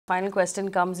final question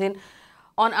comes in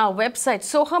on our website.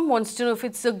 Soham wants to know if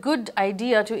it's a good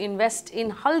idea to invest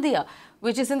in Haldia,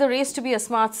 which is in the race to be a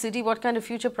smart city. What kind of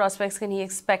future prospects can he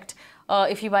expect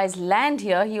if he buys land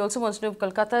here? He also wants to know if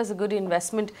Kolkata is a good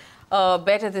investment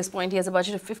bet at this point. He has a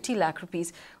budget of 50 lakh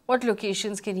rupees. What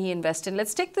locations can he invest in?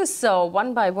 Let's take this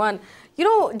one by one. You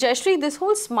know, Jayashree, this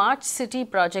whole smart city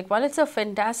project, while it's a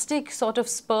fantastic sort of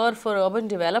spur for urban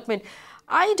development,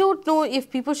 I don't know if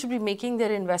people should be making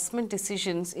their investment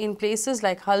decisions in places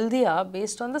like Haldia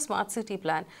based on the smart city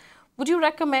plan. Would you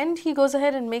recommend he goes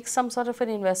ahead and makes some sort of an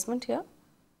investment here?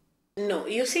 No,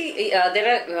 you see,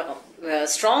 there are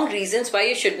strong reasons why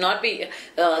you should not be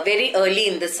very early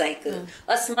in the cycle.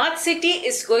 A smart city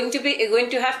is going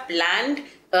to have planned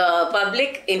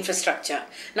public infrastructure.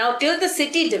 Now, till the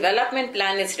city development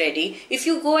plan is ready, if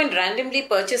you go and randomly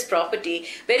purchase property,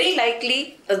 very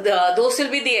likely those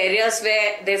will be the areas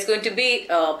where there's going to be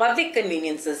public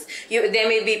conveniences. There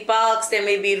may be parks, there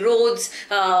may be roads,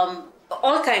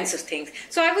 all kinds of things.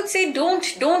 So I would say don't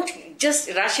just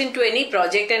rush into any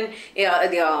project and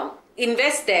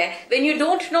invest there when you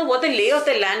don't know what the lay of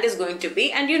the land is going to be,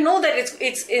 and you know that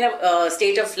it's in a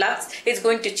state of flux. It's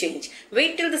going to change.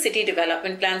 Wait till the city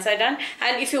development plans are done,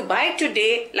 and if you buy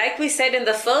today, like we said in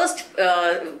the first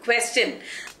question,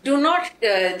 do not,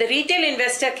 the retail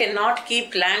investor cannot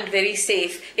keep land very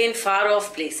safe in far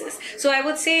off places. So I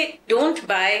would say don't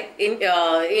buy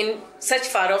in such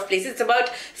far off places. It's about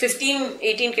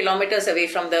 15-18 kilometers away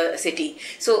from the city.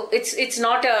 So it's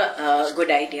not a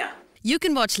good idea. You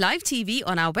can watch live TV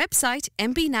on our website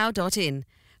mpnow.in.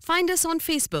 Find us on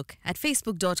Facebook at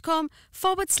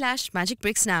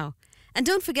facebook.com/magicbricksnow. And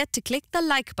don't forget to click the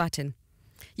like button.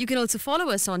 You can also follow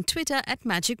us on Twitter at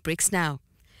magicbricksnow.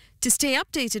 To stay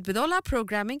updated with all our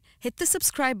programming, hit the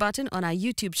subscribe button on our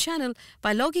YouTube channel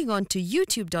by logging on to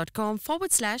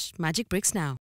youtube.com/magicbricksnow.